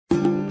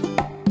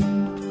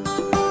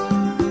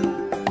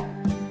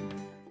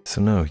So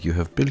now you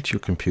have built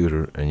your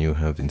computer and you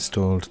have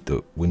installed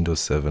the Windows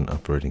 7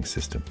 operating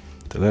system.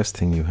 The last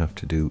thing you have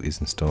to do is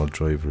install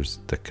drivers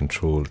that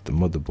control the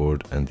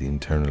motherboard and the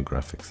internal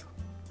graphics.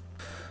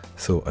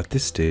 So at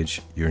this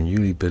stage your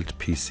newly built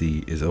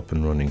PC is up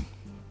and running,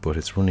 but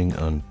it's running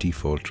on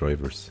default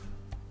drivers.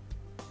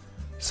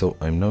 So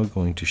I'm now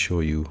going to show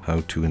you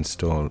how to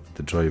install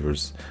the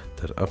drivers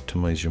that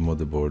optimize your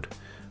motherboard,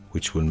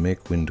 which will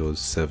make Windows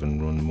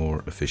 7 run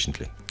more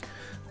efficiently.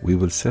 We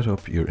will set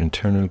up your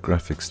internal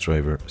graphics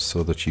driver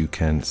so that you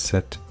can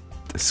set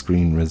the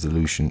screen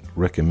resolution,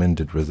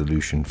 recommended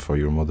resolution for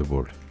your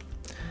motherboard.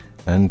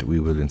 And we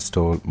will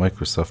install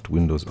Microsoft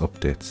Windows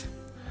updates.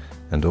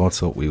 And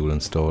also we will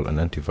install an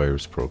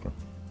antivirus program.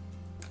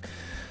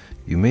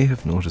 You may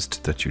have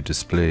noticed that your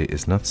display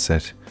is not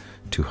set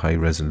to high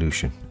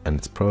resolution and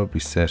it's probably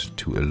set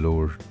to a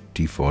lower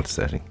default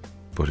setting,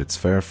 but it's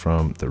far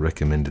from the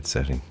recommended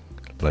setting,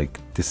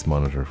 like this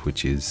monitor,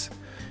 which is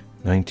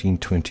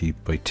 1920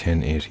 by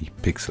 1080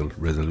 pixel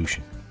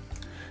resolution.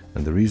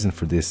 And the reason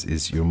for this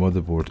is your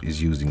motherboard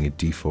is using a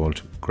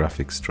default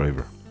graphics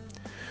driver,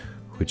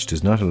 which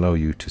does not allow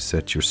you to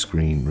set your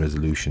screen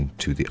resolution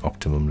to the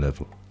optimum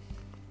level.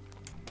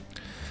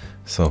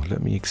 So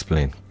let me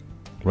explain.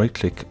 Right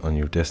click on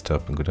your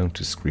desktop and go down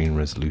to screen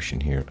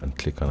resolution here and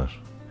click on it,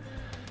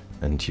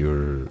 and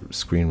your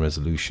screen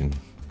resolution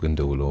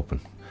window will open.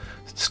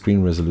 The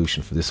screen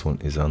resolution for this one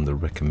is on the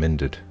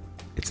recommended.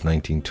 It's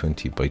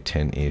 1920 by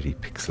 1080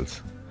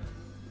 pixels.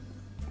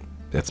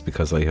 That's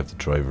because I have the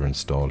driver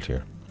installed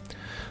here.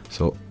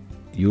 So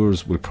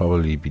yours will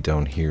probably be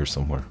down here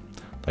somewhere,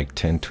 like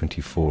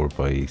 1024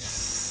 by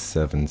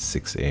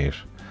 768,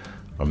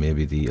 or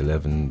maybe the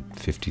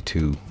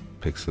 1152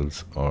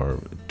 pixels or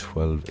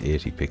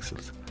 1280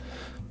 pixels.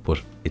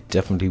 But it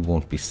definitely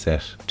won't be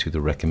set to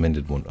the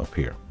recommended one up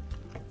here.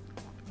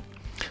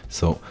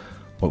 So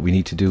what we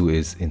need to do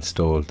is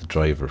install the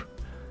driver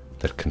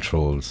that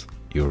controls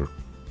your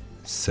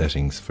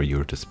settings for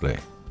your display.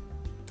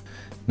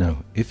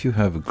 Now, if you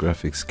have a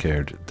graphics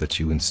card that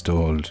you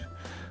installed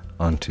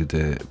onto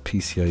the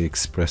PCI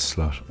Express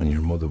slot on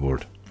your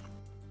motherboard,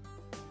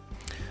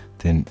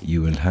 then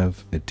you will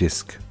have a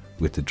disk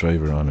with the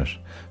driver on it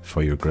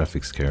for your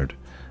graphics card,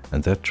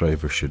 and that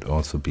driver should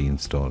also be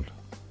installed.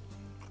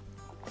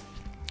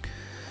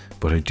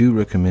 But I do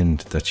recommend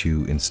that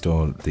you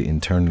install the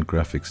internal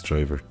graphics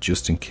driver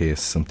just in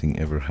case something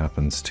ever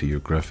happens to your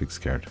graphics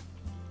card.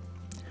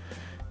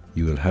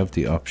 You will have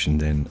the option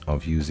then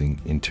of using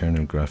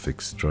internal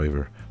graphics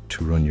driver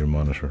to run your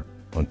monitor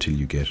until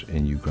you get a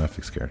new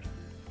graphics card.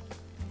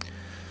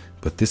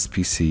 But this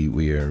PC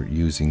we are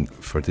using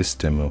for this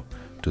demo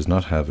does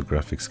not have a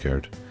graphics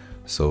card,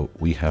 so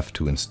we have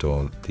to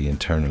install the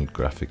internal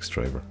graphics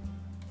driver.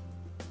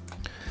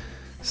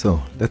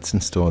 So let's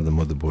install the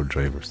motherboard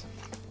drivers.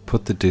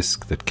 Put the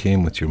disk that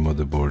came with your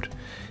motherboard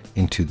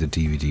into the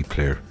DVD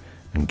player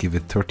and give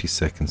it 30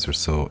 seconds or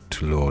so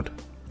to load.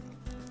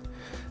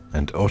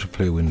 And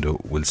autoplay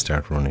window will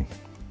start running,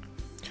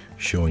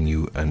 showing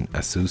you an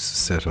ASUS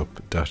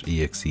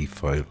setup.exe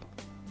file,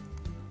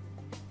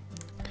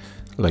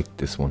 like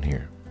this one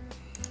here.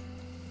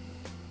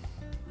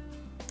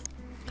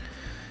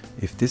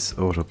 If this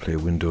autoplay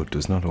window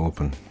does not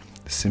open,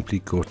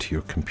 simply go to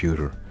your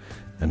computer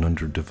and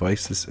under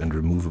Devices and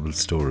Removable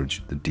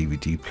Storage, the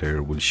DVD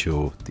player will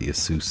show the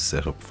ASUS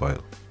setup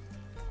file.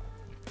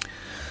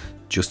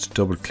 Just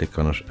double click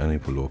on it and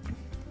it will open.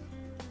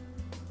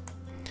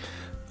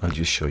 I'll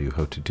just show you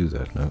how to do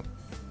that now.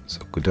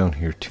 So go down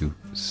here to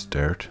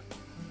Start,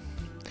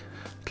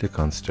 click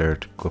on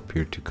Start, go up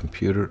here to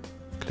Computer,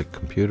 click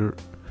Computer,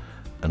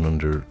 and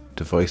under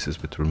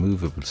Devices with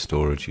Removable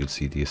Storage you'll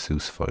see the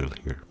ASUS file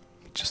here.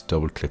 Just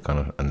double click on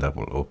it and that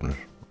will open it.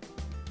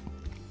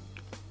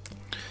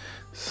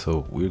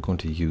 So we're going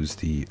to use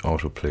the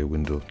autoplay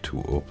window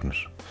to open it.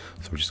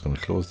 So we're just going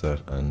to close that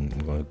and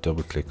I'm going to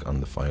double click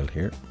on the file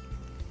here.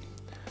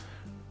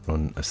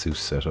 Run ASUS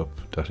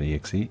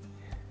setup.exe.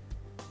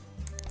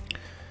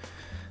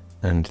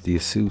 And the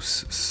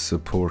ASUS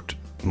support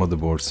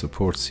motherboard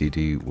support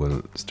CD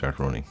will start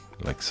running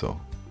like so.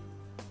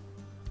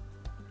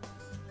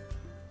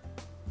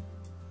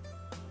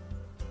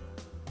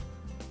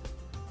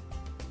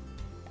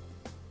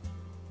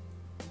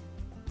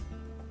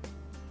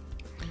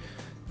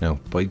 Now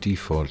by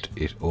default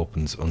it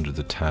opens under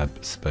the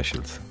tab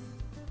Specials,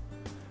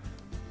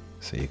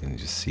 so you can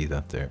just see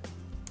that there.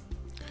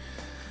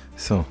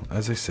 So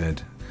as I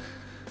said,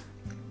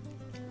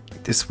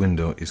 this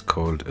window is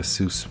called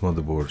ASUS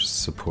Motherboard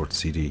Support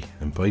CD,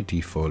 and by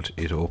default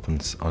it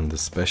opens on the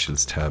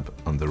Specials tab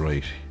on the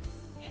right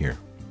here,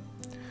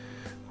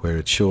 where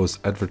it shows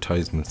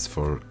advertisements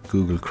for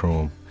Google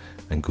Chrome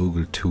and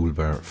Google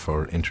Toolbar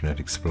for Internet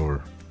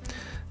Explorer,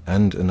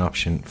 and an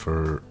option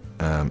for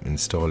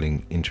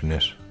installing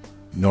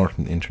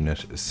Norton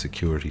Internet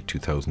Security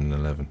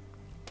 2011.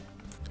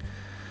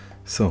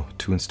 So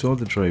to install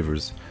the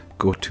drivers,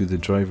 go to the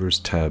Drivers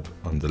tab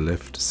on the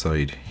left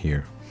side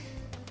here,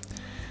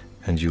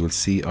 and you will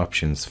see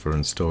options for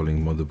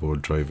installing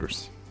motherboard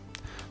drivers.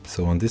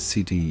 So on this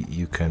CD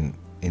you can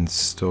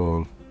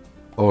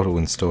auto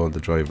install the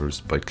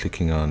drivers by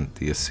clicking on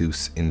the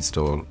ASUS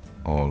Install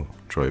All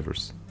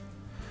Drivers,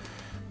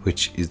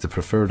 which is the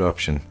preferred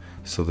option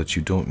so that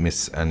you don't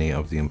miss any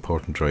of the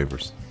important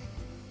drivers.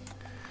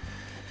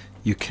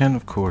 You can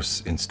of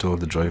course install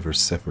the drivers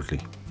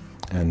separately,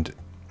 and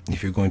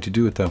if you're going to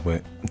do it that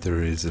way,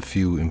 there is a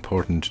few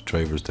important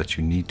drivers that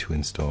you need to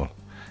install,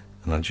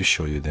 and I'll just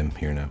show you them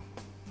here now.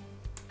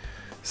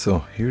 So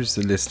here's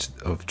the list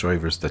of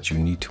drivers that you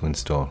need to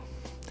install: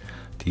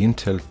 the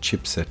Intel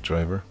Chipset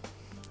driver,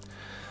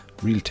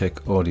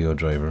 Realtek audio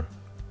driver,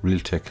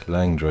 Realtek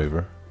Lang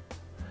driver,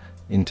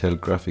 Intel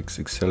Graphics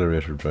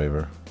Accelerator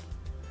driver,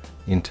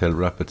 Intel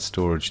Rapid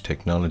Storage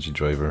Technology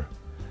driver,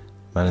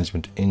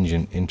 Management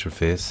Engine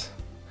interface,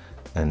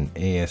 and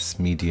AS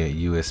Media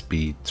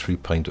USB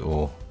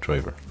 3.0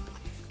 driver.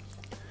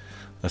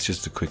 That's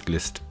just a quick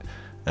list,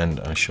 and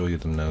I'll show you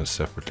them now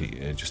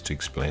separately just to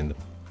explain them.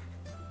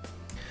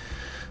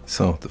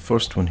 So the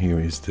first one here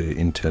is the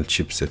Intel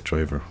Chipset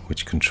driver,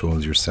 which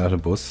controls your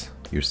SATA bus,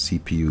 your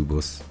CPU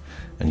bus,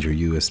 and your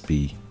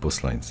USB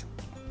bus lines,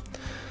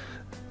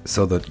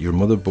 so that your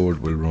motherboard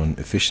will run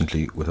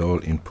efficiently with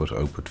all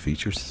input-output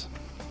features.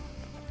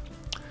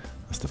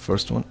 That's the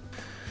first one.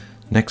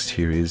 Next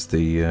here is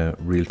the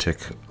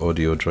Realtek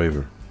audio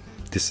driver.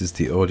 This is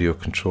the audio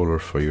controller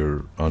for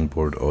your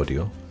onboard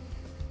audio.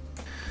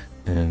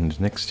 And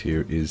next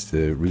here is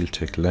the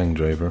Realtek Lang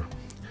driver,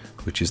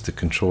 which is the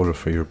controller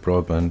for your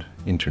broadband,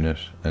 internet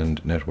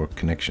and network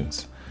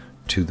connections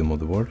to the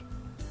motherboard.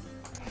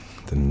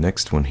 The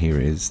next one here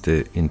is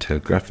the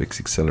Intel Graphics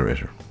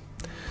Accelerator.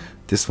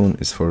 This one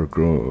is for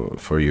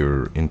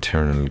your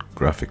internal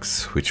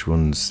graphics, which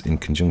runs in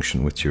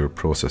conjunction with your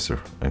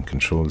processor and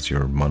controls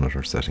your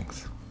monitor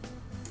settings.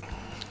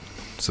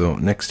 So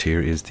next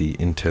here is the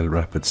Intel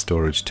Rapid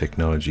Storage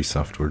Technology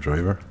software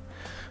driver,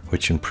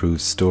 which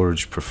improves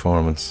storage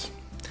performance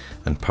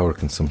and power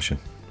consumption.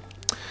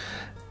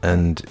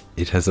 And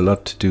it has a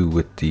lot to do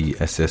with the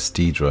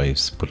SSD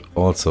drives, but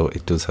also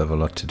it does have a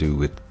lot to do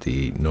with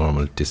the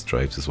normal disk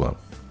drives as well.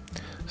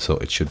 So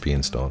it should be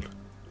installed.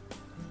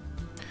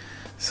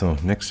 So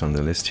next on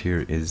the list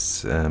here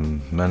is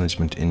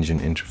Management Engine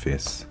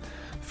interface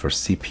for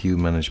CPU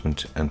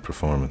management and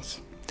performance,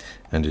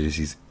 and it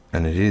is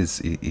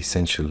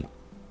essential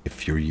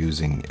if you're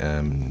using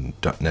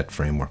 .NET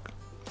framework,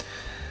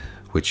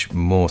 which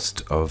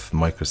most of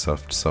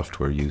Microsoft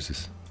software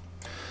uses.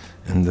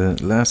 And the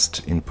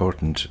last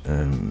important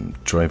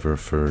driver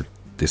for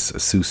this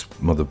ASUS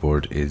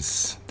motherboard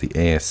is the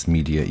AS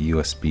Media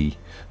USB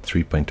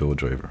 3.0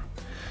 driver,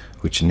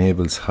 which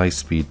enables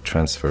high-speed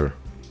transfer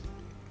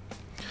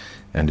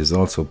and is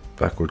also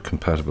backward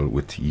compatible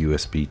with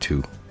USB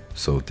 2.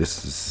 So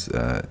this is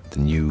the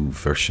new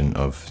version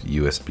of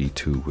USB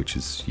 2, which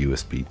is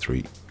USB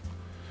 3,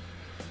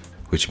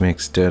 which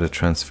makes data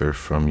transfer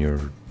from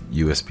your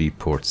USB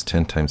ports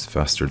 10 times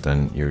faster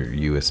than your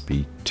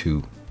USB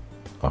 2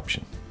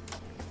 option.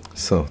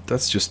 So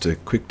that's just a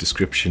quick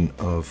description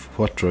of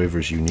what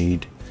drivers you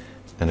need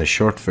and a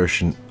short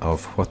version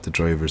of what the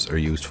drivers are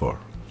used for.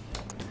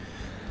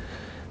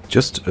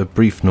 Just a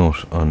brief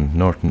note on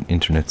Norton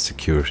Internet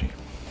Security.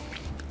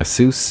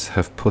 ASUS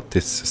have put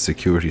this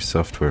security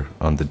software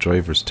on the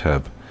drivers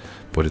tab,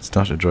 but it's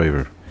not a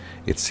driver,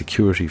 it's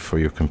security for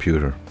your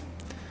computer.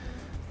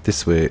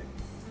 This way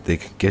they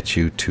can get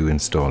you to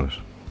install it.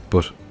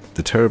 But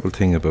the terrible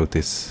thing about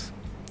this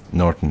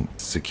Norton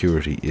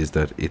security is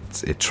that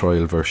it's a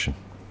trial version,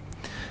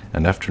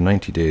 and after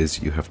 90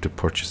 days you have to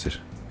purchase it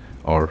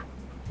or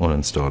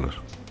uninstall it.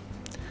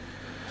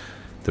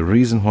 The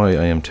reason why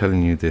I am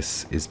telling you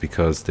this is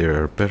because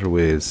there are better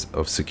ways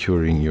of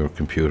securing your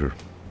computer,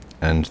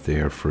 and they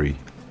are free.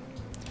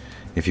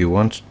 If you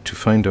want to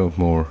find out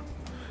more,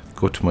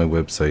 go to my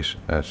website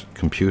at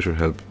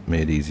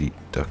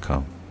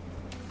computerhelpmadeeasy.com.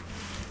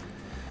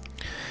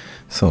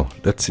 So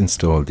let's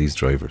install these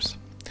drivers.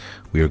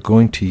 We are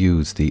going to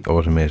use the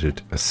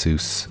automated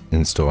ASUS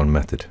install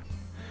method.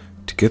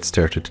 To get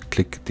started,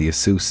 click the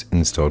ASUS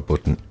install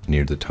button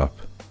near the top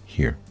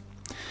here,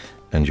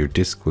 and your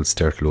disk will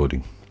start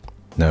loading.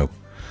 Now,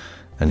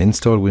 an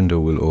install window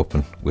will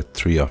open with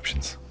three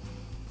options.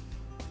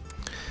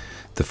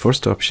 The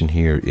first option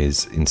here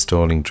is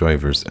installing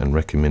drivers and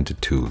recommended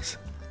tools,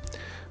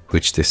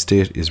 which they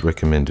state is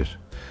recommended,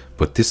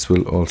 but this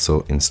will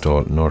also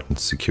install Norton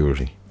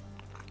Security,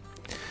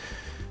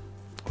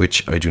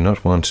 which I do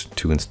not want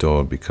to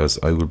install because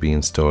I will be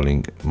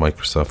installing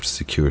Microsoft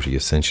Security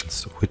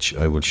Essentials, which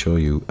I will show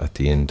you at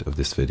the end of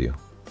this video.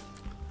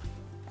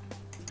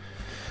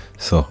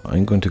 So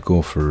I'm going to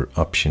go for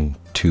option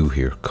 2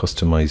 here,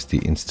 customize the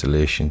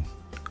installation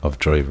of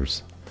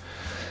drivers.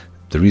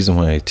 The reason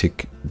why I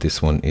tick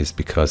this one is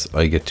because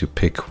I get to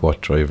pick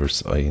what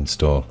drivers I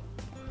install.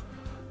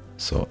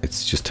 So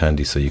it's just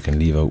handy, so you can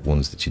leave out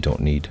ones that you don't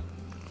need.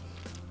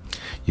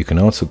 You can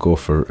also go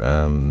for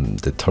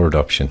the third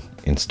option,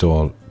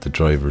 install the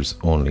drivers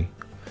only,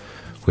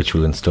 which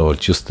will install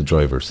just the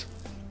drivers,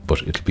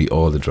 but it'll be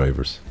all the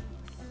drivers.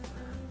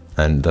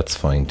 and that's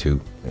fine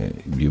too.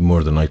 You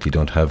more than likely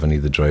don't have any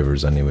of the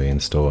drivers anyway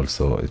installed,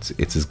 so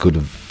it's as good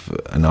of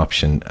an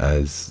option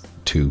as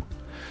 2.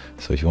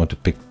 So if you want to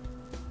pick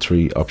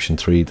option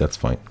 3, that's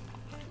fine.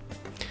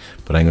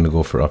 But I'm going to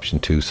go for option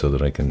 2 so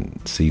that I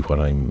can see what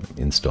I'm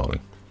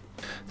installing.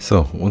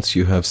 So once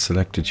you have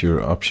selected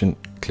your option,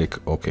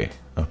 click OK.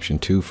 Option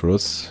 2 for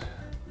us.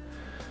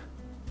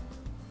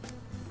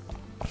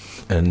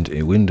 And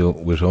a window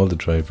with all the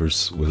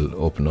drivers will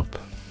open up.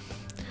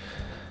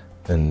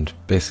 And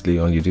basically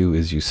all you do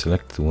is you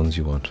select the ones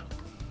you want.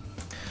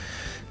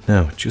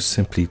 Now just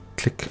simply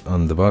click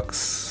on the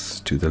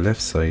box to the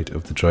left side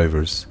of the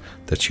drivers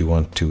that you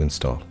want to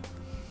install.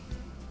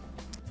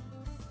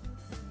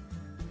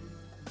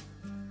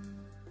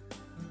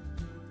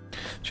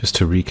 Just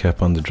to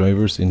recap on the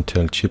drivers: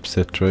 Intel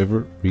Chipset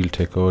driver,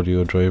 Realtek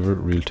audio driver,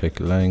 Realtek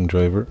Lang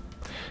driver,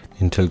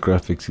 Intel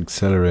Graphics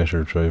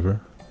Accelerator driver,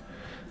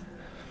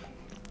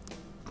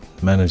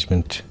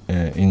 management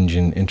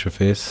engine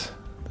interface,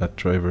 that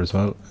driver as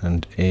well,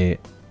 and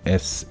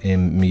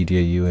ASM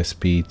Media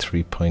USB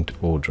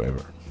 3.0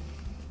 driver.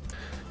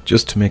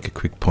 Just to make a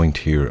quick point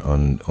here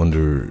on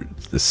under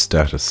the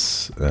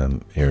status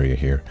area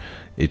here,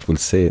 it will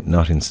say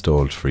not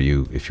installed for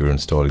you if you're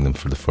installing them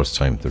for the first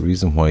time. The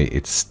reason why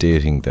it's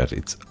stating that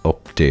it's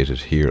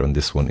updated here on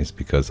this one is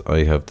because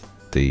I have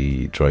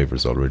the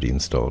drivers already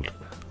installed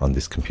on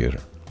this computer.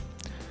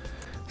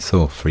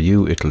 So for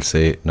you it'll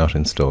say not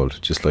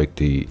installed, just like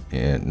the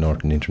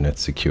Norton Internet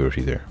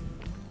Security there.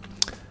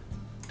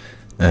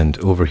 And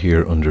over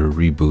here under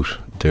reboot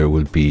there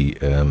will be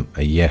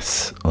a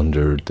yes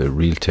under the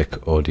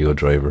Realtek audio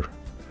driver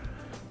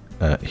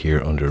here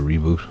under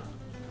reboot,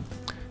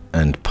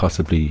 and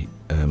possibly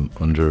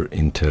under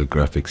Intel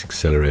Graphics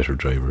Accelerator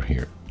driver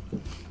here.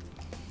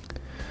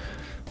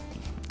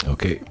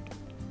 Okay,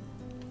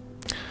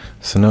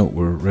 so now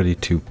we're ready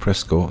to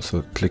press go,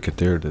 so click it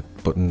there, the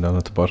button down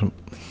at the bottom.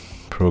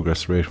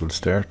 Progress rate will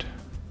start.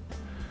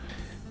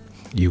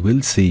 You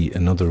will see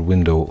another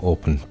window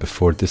open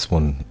before this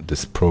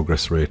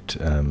progress rate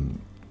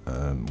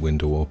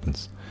window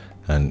opens,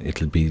 and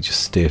it'll be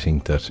just stating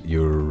that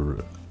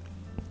your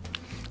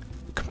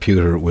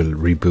computer will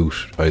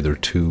reboot either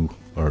 2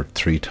 or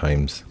 3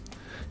 times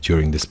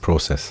during this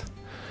process.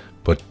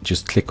 But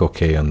just click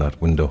OK on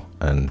that window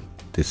and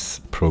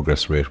this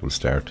progress rate will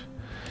start,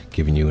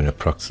 giving you an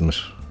approximate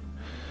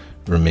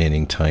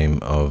remaining time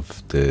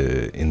of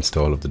the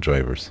install of the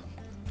drivers.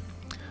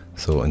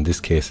 So in this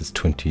case it's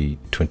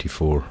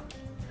 2024.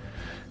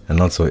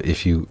 And also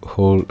if you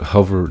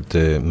hover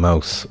the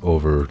mouse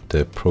over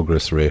the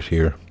progress rate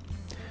here,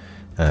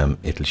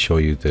 it'll show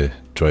you the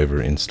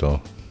driver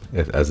install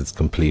as it's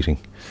completing.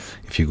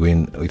 If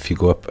you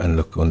go up and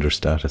look under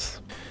status,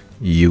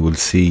 you will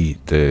see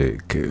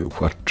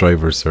what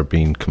drivers are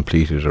being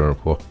completed or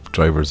what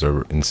drivers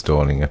are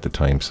installing at the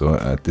time. So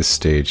at this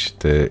stage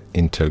the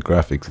Intel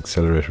Graphics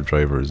Accelerator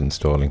driver is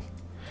installing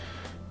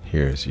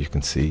here, as you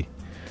can see,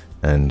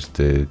 and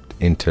the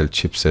Intel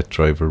Chipset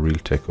driver,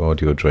 Realtek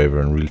audio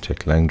driver and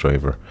Realtek Lang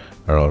driver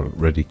are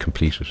already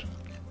completed.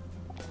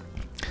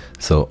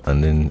 So,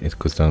 and then it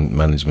goes down,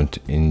 management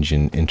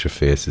engine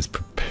interface is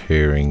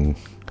preparing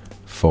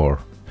for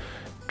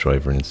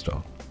driver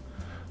install,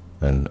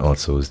 and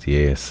also is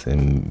the AS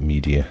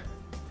Media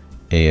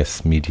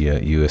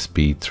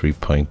USB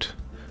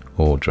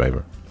 3.0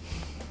 driver.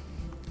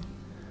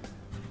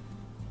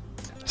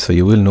 So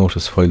you will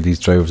notice while these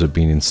drivers are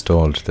being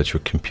installed that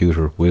your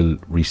computer will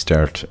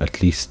restart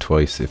at least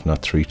twice, if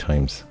not 3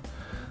 times.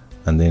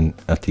 And then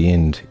at the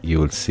end you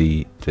will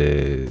see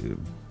the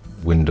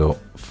window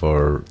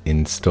for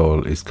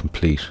install is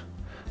complete.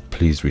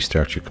 Please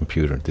restart your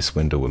computer. This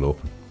window will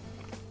open.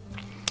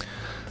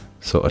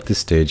 So at this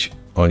stage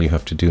all you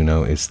have to do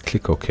now is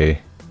click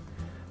OK,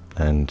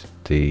 and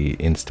the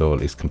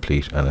install is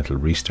complete, and it'll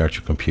restart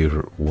your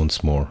computer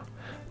once more.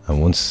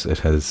 And once it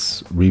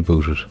has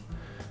rebooted,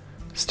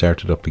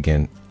 started up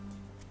again,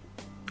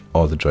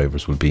 all the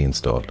drivers will be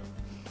installed.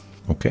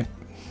 Okay,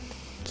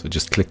 so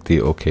just click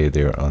the OK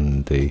there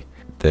on the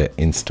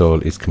install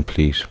is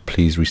complete,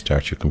 please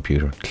restart your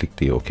computer. Click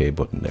the OK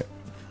button there.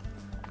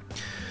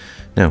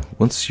 Now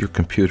once your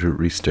computer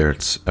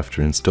restarts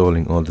after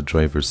installing all the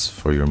drivers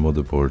for your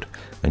motherboard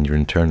and your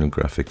internal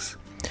graphics,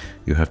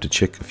 you have to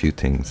check a few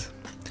things,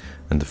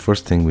 and the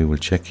first thing we will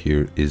check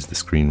here is the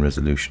screen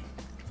resolution.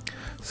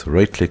 So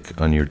right click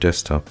on your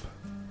desktop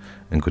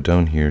and go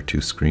down here to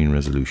screen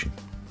resolution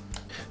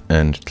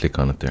and click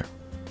on it there.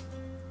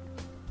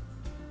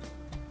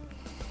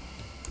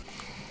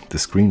 The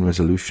screen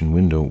resolution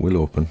window will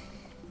open.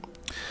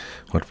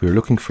 What we're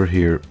looking for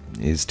here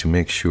is to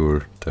make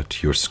sure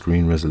that your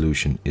screen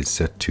resolution is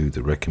set to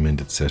the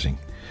recommended setting,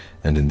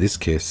 and in this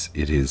case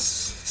it is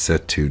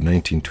set to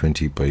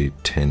 1920 by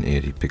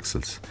 1080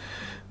 pixels,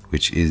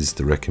 which is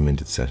the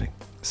recommended setting.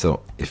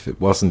 So if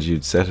it wasn't,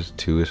 you'd set it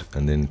to it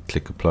and then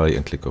click apply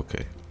and click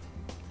OK.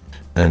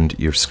 And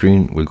your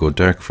screen will go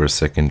dark for a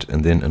second,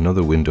 and then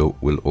another window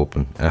will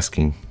open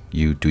asking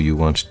you, do you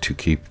want to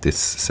keep this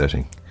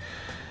setting?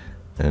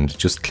 And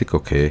just click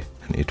OK,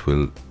 and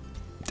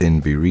then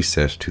be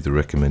reset to the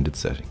recommended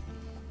setting.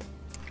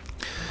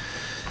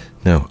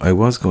 Now, I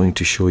was going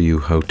to show you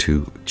how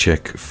to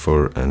check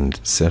for and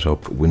set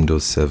up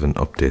Windows 7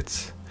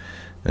 updates,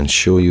 and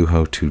show you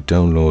how to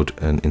download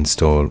and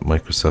install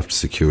Microsoft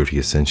Security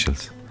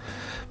Essentials.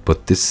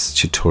 But this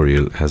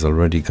tutorial has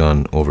already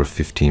gone over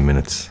 15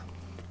 minutes.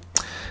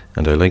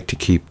 And I like to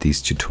keep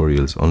these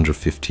tutorials under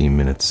 15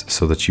 minutes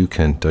so that you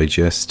can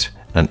digest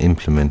and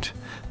implement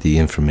the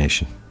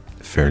information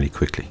fairly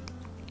quickly.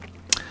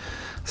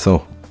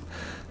 So,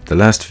 the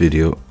last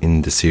video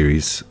in the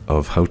series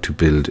of how to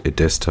build a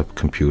desktop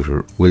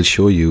computer will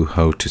show you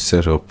how to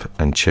set up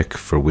and check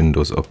for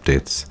Windows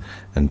updates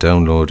and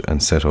download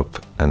and set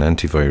up an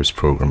antivirus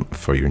program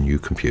for your new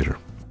computer.